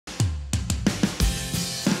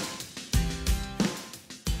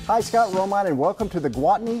Hi, Scott Romine, and welcome to the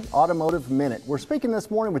Gwatney Automotive Minute. We're speaking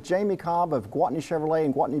this morning with Jamie Cobb of Gwatney Chevrolet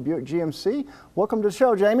and Gwatney Buick GMC. Welcome to the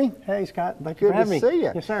show, Jamie. Hey, Scott. Thank you for having me. Good to see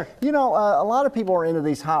you. Yes, sir. You know, a lot of people are into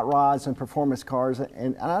these hot rods and performance cars,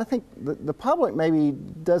 and I think the public maybe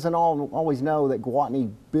doesn't always know that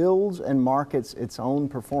Gwatney builds and markets its own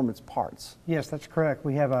performance parts. Yes, that's correct.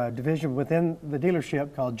 We have a division within the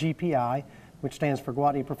dealership called GPI, which stands for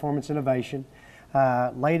Gwatney Performance Innovation.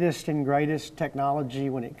 Latest and greatest technology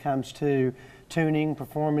when it comes to tuning,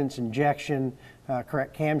 performance, injection,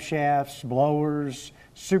 correct camshafts, blowers,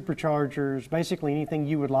 superchargers, basically anything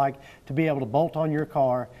you would like to be able to bolt on your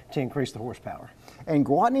car to increase the horsepower. And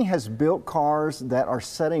Gwatney has built cars that are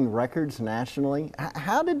setting records nationally.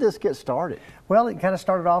 How did this get started? Well, it kind of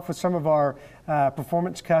started off with some of our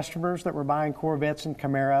performance customers that were buying Corvettes and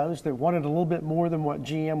Camaros that wanted a little bit more than what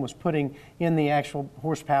GM was putting in the actual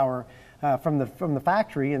horsepower from the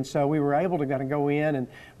factory, and so we were able to kind of go in and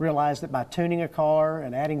realize that by tuning a car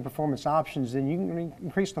and adding performance options, then you can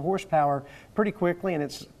increase the horsepower pretty quickly, and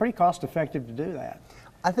it's pretty cost effective to do that.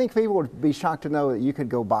 I think people would be shocked to know that you could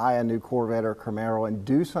go buy a new Corvette or Camaro and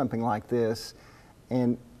do something like this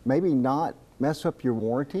and maybe not mess up your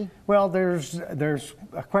warranty? Well, there's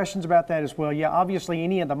questions about that as well. Yeah, obviously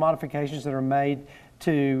any of the modifications that are made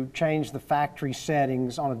to change the factory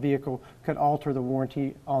settings on a vehicle could alter the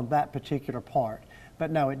warranty on that particular part.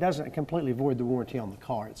 But no, it doesn't completely void the warranty on the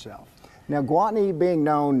car itself. Now, Gwatney being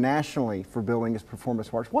known nationally for building its performance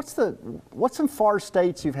parts, what's some far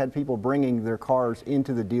states you've had people bringing their cars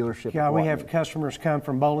into the dealership? Yeah, we have customers come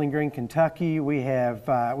from Bowling Green, Kentucky. We've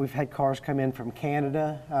had cars come in from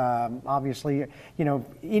Canada. Obviously, you know,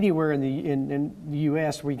 anywhere in the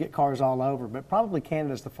U.S. we get cars all over, but probably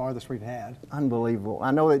Canada's the farthest we've had. Unbelievable.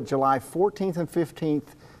 I know that July 14th and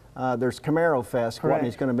 15th there's Camarofest.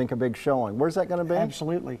 Gwatney's going to make a big showing. Where's that going to be?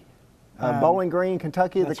 Absolutely. Bowling Green,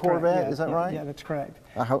 Kentucky, the Corvette, yeah, is that right? Yeah, that's correct.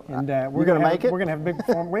 I hope. And we're going to make it? We're going to have a big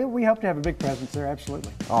performance. We hope to have a big presence there,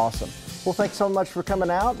 absolutely. Awesome. Well, thanks so much for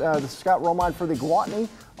coming out. This is Scott Romine for the Gwatney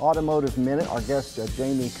Automotive Minute. Our guest,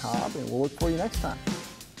 Jamie Cobb, and we'll look for you next time.